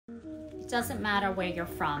doesn't matter where you're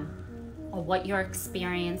from or what your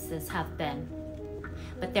experiences have been,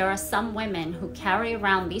 but there are some women who carry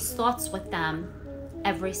around these thoughts with them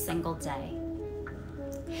every single day.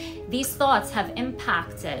 These thoughts have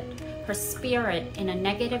impacted her spirit in a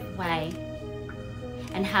negative way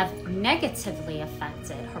and have negatively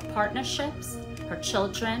affected her partnerships, her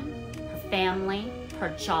children, her family,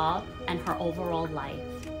 her job, and her overall life.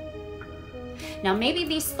 Now, maybe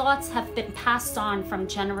these thoughts have been passed on from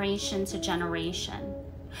generation to generation,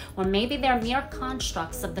 or maybe they're mere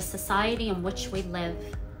constructs of the society in which we live,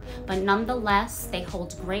 but nonetheless, they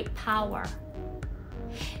hold great power.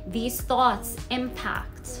 These thoughts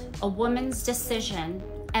impact a woman's decision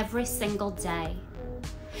every single day.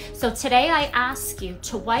 So today I ask you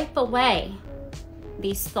to wipe away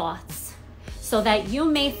these thoughts so that you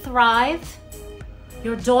may thrive,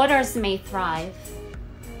 your daughters may thrive,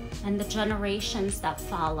 and the generations that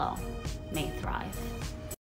follow may thrive.